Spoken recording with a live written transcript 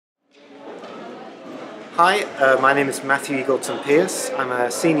Hi, my name is Matthew Eagleton-Pierce. I'm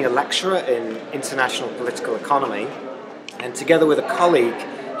a senior lecturer in international political economy, and together with a colleague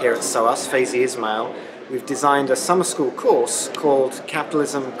here at SOAS, Faizi Ismail, we've designed a summer school course called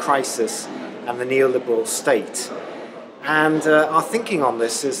Capitalism, Crisis and the Neoliberal State. And our thinking on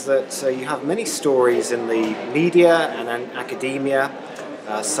this is that you have many stories in the media and in academia,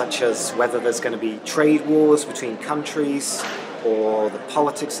 such as whether there's going to be trade wars between countries, or the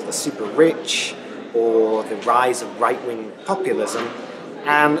politics of the super rich, or the rise of right-wing populism.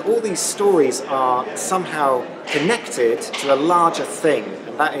 And all these stories are somehow connected to a larger thing,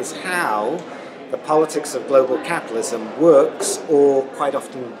 and that is how the politics of global capitalism works or quite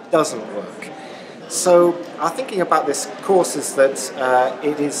often doesn't work. So our thinking about this course is that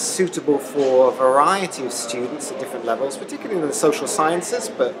it is suitable for a variety of students at different levels, particularly in the social sciences,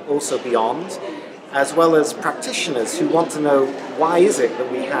 but also beyond, as well as practitioners who want to know why is it that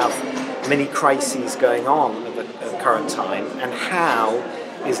we have many crises going on at the current time, and how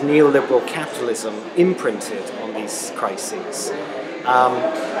is neoliberal capitalism imprinted on these crises.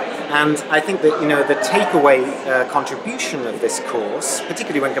 And I think that the takeaway contribution of this course,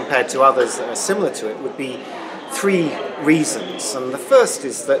 particularly when compared to others that are similar to it, would be three reasons. And the first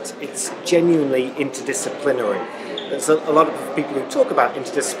is that it's genuinely interdisciplinary. There's a lot of people who talk about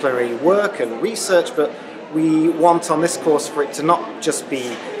interdisciplinary work and research, but we want on this course for it to not just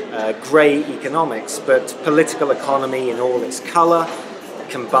be grey economics, but political economy in all its colour,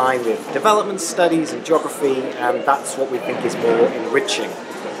 combined with development studies and geography, and that's what we think is more enriching.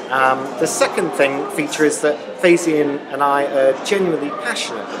 The second feature is that Faizi and I are genuinely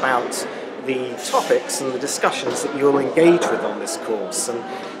passionate about the topics and the discussions that you'll engage with on this course, and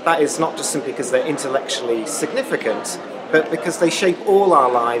that is not just simply because they're intellectually significant, but because they shape all our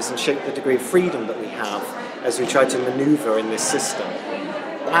lives and shape the degree of freedom that we have as we try to maneuver in this system.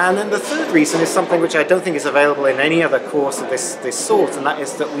 And then the third reason is something which I don't think is available in any other course of this sort, and that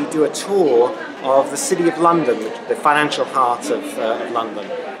is that we do a tour of the City of London, the financial heart of London.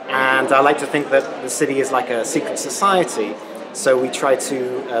 And I like to think that the city is like a secret society, so we try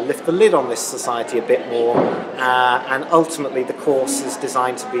to lift the lid on this society a bit more, and ultimately the course is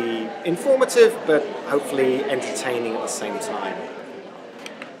designed to be informative but hopefully entertaining at the same time.